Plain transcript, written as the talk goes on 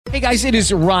Hey guys, it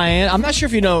is Ryan. I'm not sure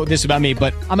if you know this about me,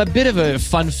 but I'm a bit of a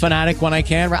fun fanatic when I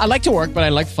can. I like to work, but I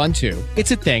like fun too.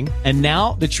 It's a thing. And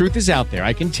now the truth is out there.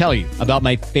 I can tell you about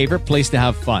my favorite place to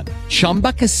have fun.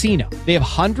 Chumba Casino. They have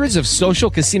hundreds of social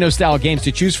casino style games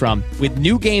to choose from with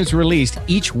new games released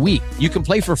each week. You can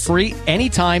play for free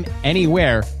anytime,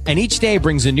 anywhere. And each day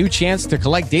brings a new chance to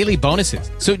collect daily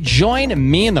bonuses. So join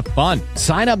me in the fun.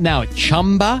 Sign up now at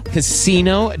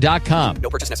ChumbaCasino.com. No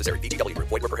purchase necessary. VGW.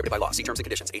 Void where prohibited by law. See terms and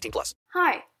conditions. 18+.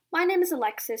 Hi, my name is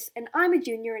Alexis, and I'm a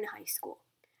junior in high school.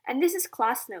 And this is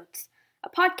Class Notes, a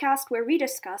podcast where we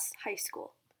discuss high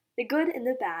school. The good and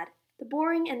the bad, the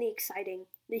boring and the exciting,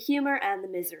 the humor and the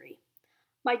misery.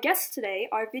 My guests today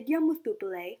are Vidya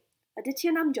Muthupale,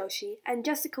 Adityanam Joshi, and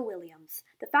Jessica Williams,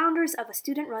 the founders of a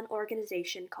student-run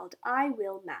organization called I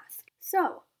Will Mask.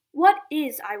 So, what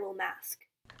is I Will Mask?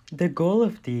 The goal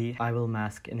of the I Will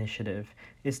Mask initiative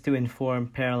is to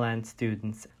inform Pearland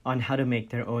students on how to make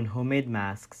their own homemade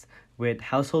masks with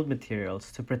household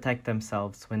materials to protect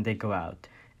themselves when they go out.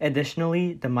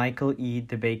 Additionally, the Michael E.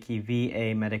 DeBakey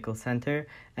VA Medical Center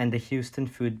and the Houston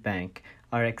Food Bank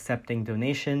are accepting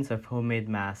donations of homemade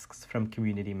masks from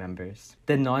community members.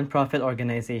 The nonprofit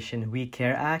organization We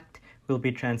Care Act will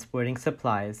be transporting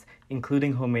supplies,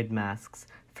 including homemade masks,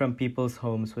 from people's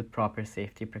homes with proper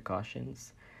safety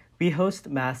precautions. We host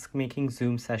mask-making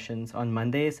Zoom sessions on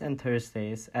Mondays and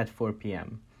Thursdays at 4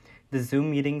 p.m. The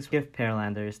Zoom meetings give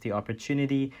Pearlanders the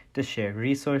opportunity to share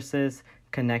resources,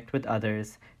 connect with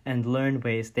others, and learn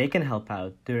ways they can help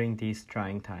out during these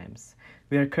trying times.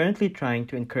 We are currently trying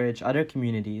to encourage other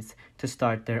communities to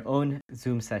start their own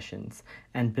Zoom sessions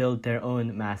and build their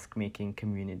own mask-making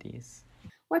communities.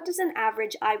 What does an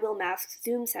average I Will Mask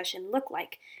Zoom session look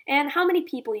like, and how many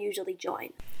people usually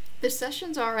join? The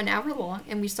sessions are an hour long,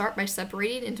 and we start by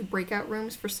separating into breakout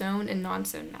rooms for sewn and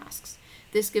non-sewn masks.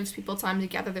 This gives people time to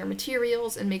gather their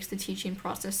materials and makes the teaching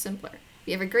process simpler.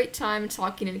 We have a great time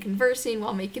talking and conversing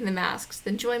while making the masks,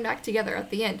 then join back together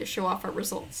at the end to show off our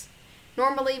results.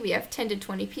 Normally, we have 10 to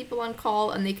 20 people on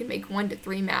call, and they can make 1 to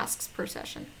 3 masks per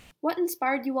session. What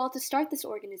inspired you all to start this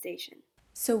organization?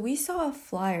 So we saw a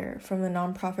flyer from the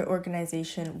nonprofit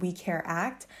organization We Care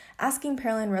Act asking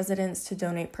Pearland residents to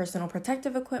donate personal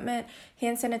protective equipment,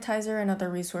 hand sanitizer, and other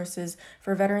resources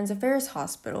for Veterans Affairs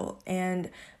Hospital.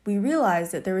 And we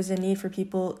realized that there was a need for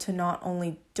people to not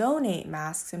only donate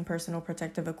masks and personal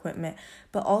protective equipment,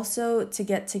 but also to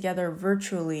get together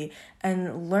virtually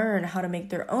and learn how to make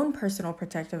their own personal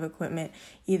protective equipment,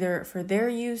 either for their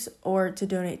use or to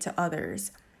donate to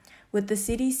others. With the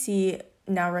CDC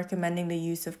now recommending the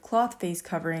use of cloth face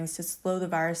coverings to slow the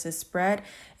virus's spread,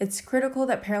 it's critical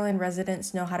that Pearland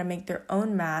residents know how to make their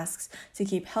own masks to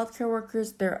keep healthcare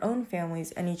workers, their own families,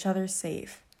 and each other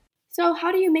safe. So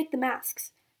how do you make the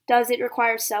masks? Does it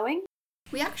require sewing?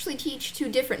 We actually teach 2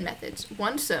 different methods,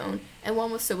 one sewn and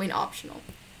one with sewing optional.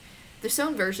 The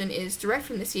sewn version is direct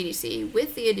from the CDC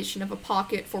with the addition of a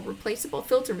pocket for replaceable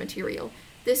filter material.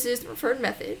 This is the preferred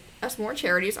method, as more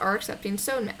charities are accepting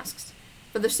sewn masks.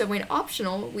 For the sewing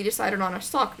optional, we decided on a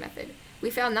sock method. We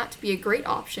found that to be a great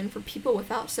option for people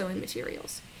without sewing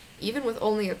materials. Even with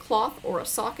only a cloth or a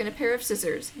sock and a pair of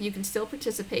scissors, you can still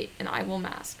participate in I Will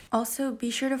Mask. Also,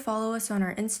 be sure to follow us on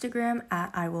our Instagram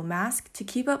at I Will Mask to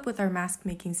keep up with our mask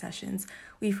making sessions.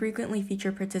 We frequently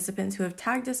feature participants who have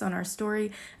tagged us on our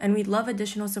story, and we'd love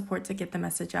additional support to get the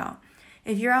message out.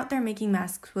 If you're out there making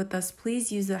masks with us, please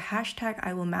use the hashtag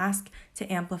I Will Mask to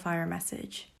amplify our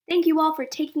message. Thank you all for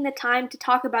taking the time to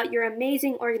talk about your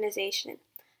amazing organization.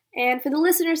 And for the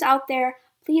listeners out there,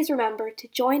 please remember to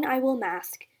join I Will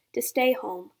Mask, to stay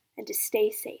home, and to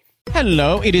stay safe.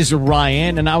 Hello, it is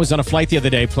Ryan, and I was on a flight the other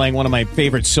day playing one of my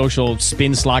favorite social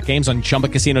spin slot games on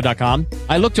ChumbaCasino.com.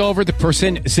 I looked over at the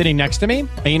person sitting next to me,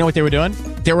 and you know what they were doing?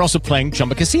 They were also playing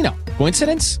Chumba Casino.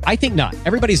 Coincidence? I think not.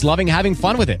 Everybody's loving having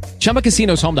fun with it. Chumba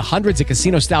Casino is home to hundreds of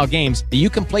casino-style games that you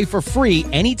can play for free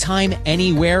anytime,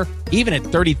 anywhere, even at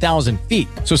 30,000 feet.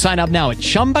 So sign up now at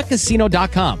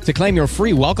ChumbaCasino.com to claim your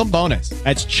free welcome bonus.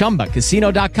 That's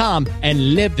ChumbaCasino.com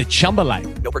and live the Chumba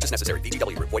life. No purchase necessary.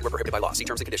 VGW. Void where prohibited by law. See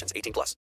terms and conditions. 18+.